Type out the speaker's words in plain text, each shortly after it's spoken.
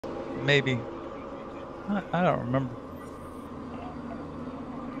maybe. I don't remember.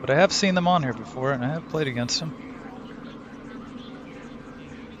 But I have seen them on here before, and I have played against them.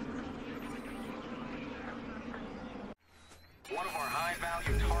 One of our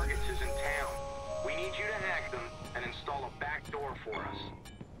high-value targets is in town. We need you to hack them and install a back door for us.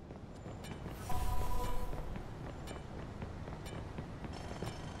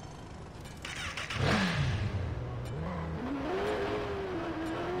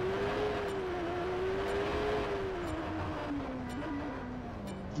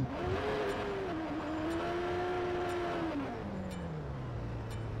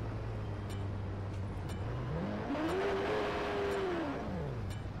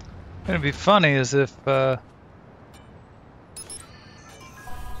 It'd be funny as if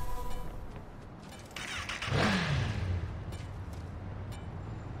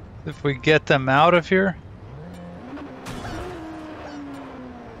we get them out of here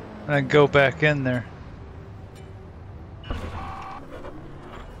and then go back in there.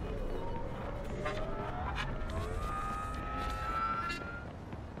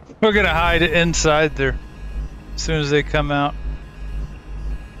 We're gonna hide inside there as soon as they come out.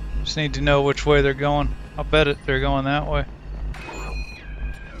 Just need to know which way they're going. I'll bet they're going that way.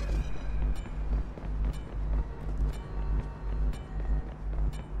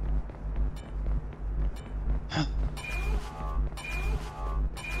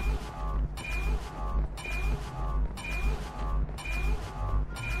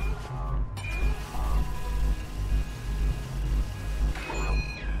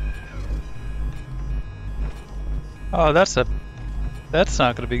 Oh, that's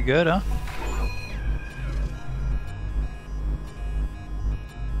not gonna be good, huh?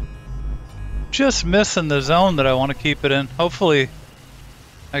 Just missing the zone that I want to keep it in. Hopefully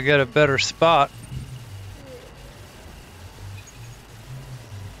I get a better spot.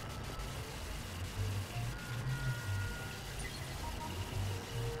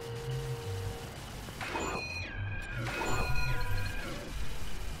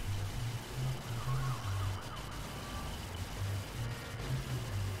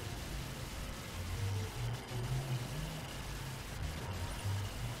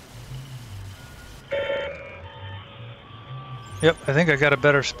 Yep, I think I got a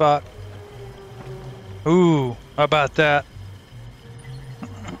better spot. Ooh, how about that?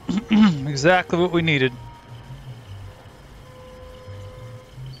 Exactly what we needed.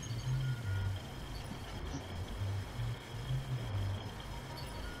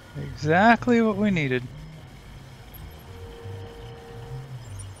 Exactly what we needed.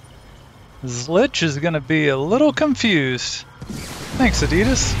 Zlich is gonna be a little confused. Thanks,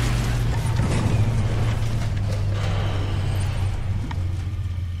 Adidas.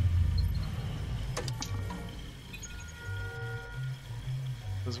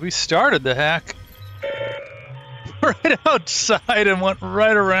 We started the hack right outside and went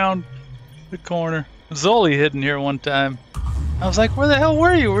right around the corner. Zoli hid in here one time. I was like, where the hell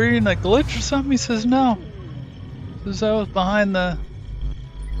were you? Were you in a glitch or something? He says, no. He says, I was behind the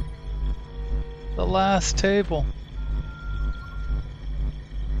last table.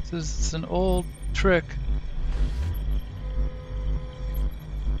 He says, it's an old trick.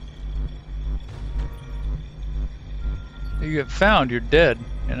 You get found, you're dead,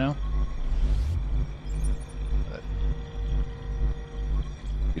 you know? But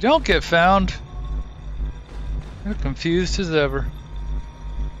if you don't get found, you're confused as ever.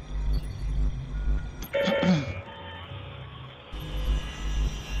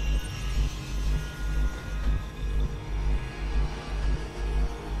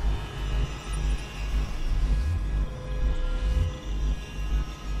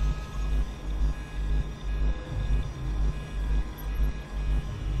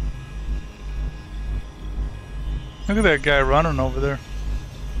 Look at that guy running over there.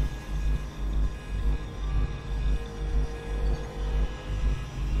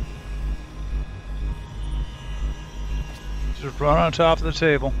 Just run on top of the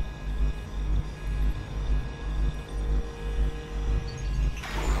table.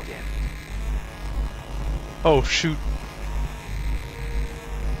 Oh, shoot.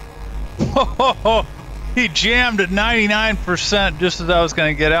 He jammed at 99% just as I was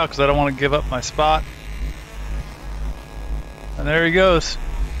going to get out because I don't want to give up my spot. And there he goes.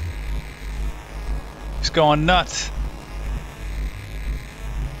 He's going nuts.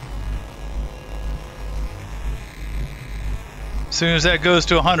 As soon as that goes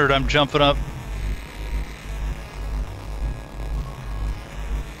to 100, I'm jumping up.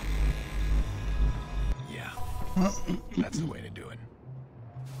 Yeah, that's the way to do it.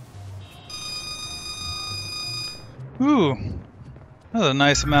 Ooh. That was a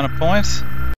nice amount of points.